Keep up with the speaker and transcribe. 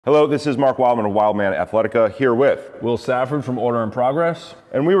Hello, this is Mark Wildman of Wildman Athletica, here with Will Safford from Order in Progress.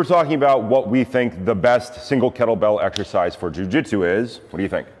 And we were talking about what we think the best single kettlebell exercise for jiu-jitsu is. What do you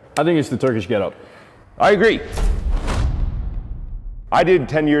think? I think it's the Turkish Get-Up. I agree. I did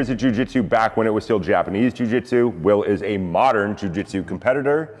 10 years of jiu-jitsu back when it was still Japanese jiu-jitsu. Will is a modern jiu-jitsu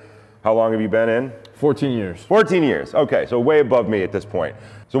competitor. How long have you been in? 14 years. 14 years, okay, so way above me at this point.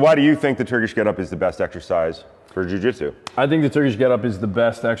 So why do you think the Turkish Get-Up is the best exercise for jiu-jitsu? I think the Turkish Get-Up is the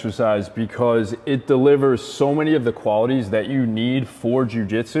best exercise because it delivers so many of the qualities that you need for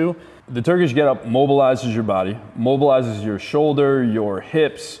jiu-jitsu. The Turkish Get-Up mobilizes your body, mobilizes your shoulder, your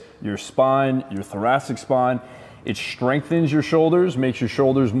hips, your spine, your thoracic spine. It strengthens your shoulders, makes your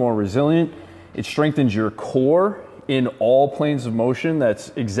shoulders more resilient. It strengthens your core in all planes of motion.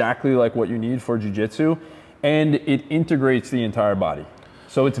 That's exactly like what you need for jiu-jitsu. And it integrates the entire body.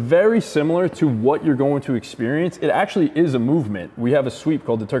 So it's very similar to what you're going to experience. It actually is a movement. We have a sweep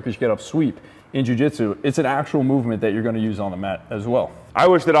called the Turkish Get-Up sweep in jiu-jitsu. It's an actual movement that you're going to use on the mat as well. I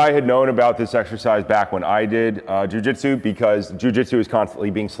wish that I had known about this exercise back when I did jiu-jitsu, because jiu-jitsu is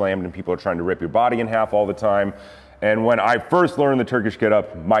constantly being slammed and people are trying to rip your body in half all the time. And when I first learned the Turkish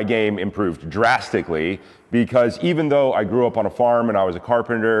Get-Up, my game improved drastically, because even though I grew up on a farm and I was a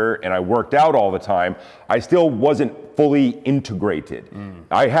carpenter and I worked out all the time, I still wasn't fully integrated.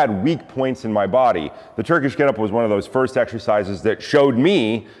 I had weak points in my body. The Turkish Get-Up was one of those first exercises that showed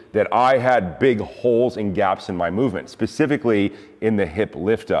me that I had big holes and gaps in my movement, specifically in the hip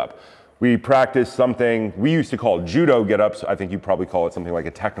lift up. We practiced something we used to call judo get-ups. I think you probably call it something like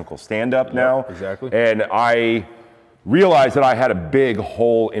a technical stand-up now. Exactly. And I realized that I had a big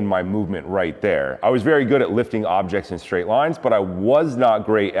hole in my movement right there. I was very good at lifting objects in straight lines, but I was not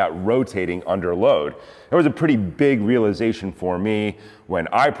great at rotating under load. It was a pretty big realization for me when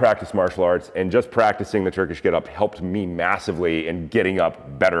I practiced martial arts, and just practicing the Turkish Get-Up helped me massively in getting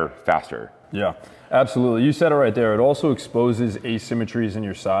up better, faster. Yeah, absolutely. You said it right there. It also exposes asymmetries in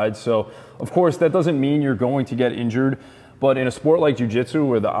your sides. So of course that doesn't mean you're going to get injured. But in a sport like jiu-jitsu,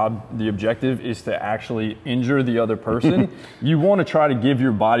 where the objective is to actually injure the other person, you want to try to give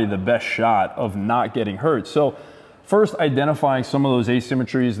your body the best shot of not getting hurt. So first, identifying some of those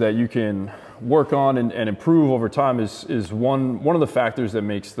asymmetries that you can work on and improve over time is one of the factors that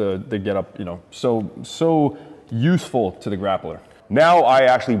makes the get-up, so useful to the grappler. Now I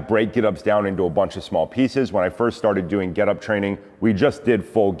actually break get-ups down into a bunch of small pieces. When I first started doing get-up training, we just did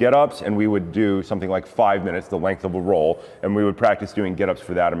full get-ups, and we would do something like 5 minutes, the length of a roll, and we would practice doing get-ups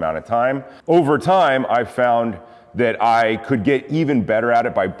for that amount of time. Over time, I found that I could get even better at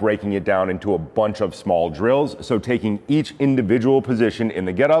it by breaking it down into a bunch of small drills. So taking each individual position in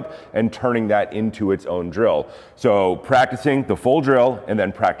the get-up and turning that into its own drill. So practicing the full drill and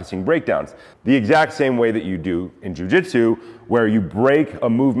then practicing breakdowns. The exact same way that you do in jiu-jitsu, where you break a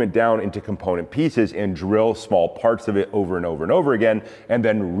movement down into component pieces and drill small parts of it over and over and over again, and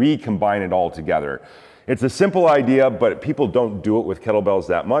then recombine it all together. It's a simple idea, but people don't do it with kettlebells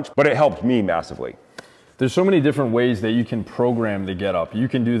that much, but it helped me massively. There's so many different ways that you can program the get-up. You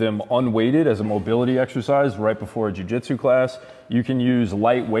can do them unweighted as a mobility exercise right before a jiu-jitsu class. You can use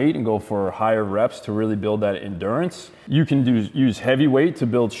light weight and go for higher reps to really build that endurance. You can use heavy weight to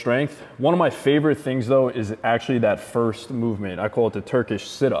build strength. One of my favorite things though is actually that first movement. I call it the Turkish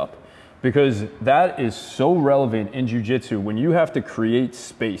sit-up, because that is so relevant in jiu-jitsu when you have to create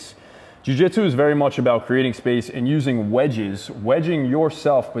space. Jiu-jitsu is very much about creating space and using wedges, wedging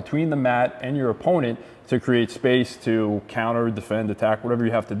yourself between the mat and your opponent to create space to counter, defend, attack, whatever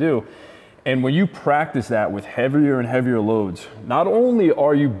you have to do. And when you practice that with heavier and heavier loads, not only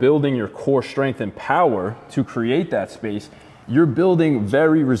are you building your core strength and power to create that space, you're building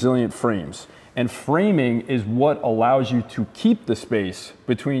very resilient frames. And framing is what allows you to keep the space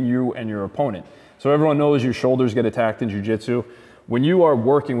between you and your opponent. So everyone knows your shoulders get attacked in jiu-jitsu. When you are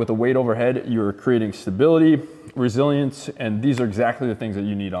working with a weight overhead, you're creating stability, resilience, and these are exactly the things that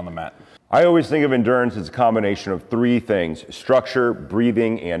you need on the mat. I always think of endurance as a combination of three things: structure,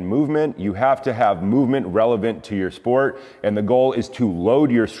 breathing, and movement. You have to have movement relevant to your sport, and the goal is to load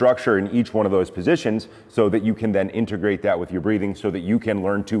your structure in each one of those positions so that you can then integrate that with your breathing so that you can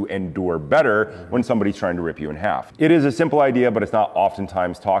learn to endure better when somebody's trying to rip you in half. It is a simple idea, but it's not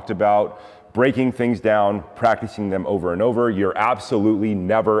oftentimes talked about. Breaking things down, practicing them over and over. You're absolutely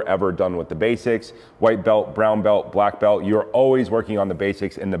never ever done with the basics. White belt, brown belt, black belt, you're always working on the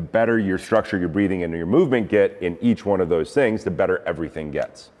basics, and the better your structure, your breathing, and your movement get in each one of those things, the better everything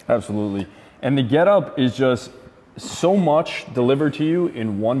gets. Absolutely. And the get-up is just so much delivered to you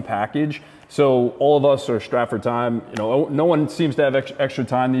in one package. So all of us are strapped for time. No one seems to have extra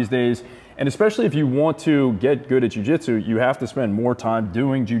time these days. And especially if you want to get good at jiu-jitsu, you have to spend more time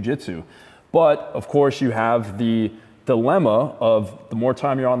doing jiu-jitsu. But of course you have the dilemma of the more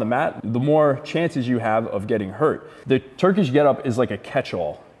time you're on the mat, the more chances you have of getting hurt. The Turkish Get-Up is like a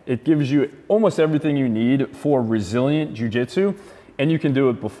catch-all. It gives you almost everything you need for resilient jiu-jitsu, and you can do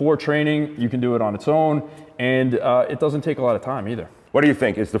it before training, you can do it on its own, and it doesn't take a lot of time either. What do you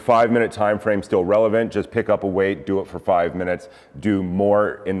think? Is the 5-minute time frame still relevant? Just pick up a weight, do it for 5 minutes, do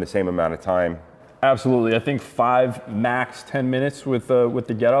more in the same amount of time? Absolutely. I think 5, max 10 minutes with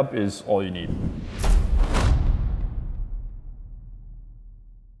the Get-Up is all you need.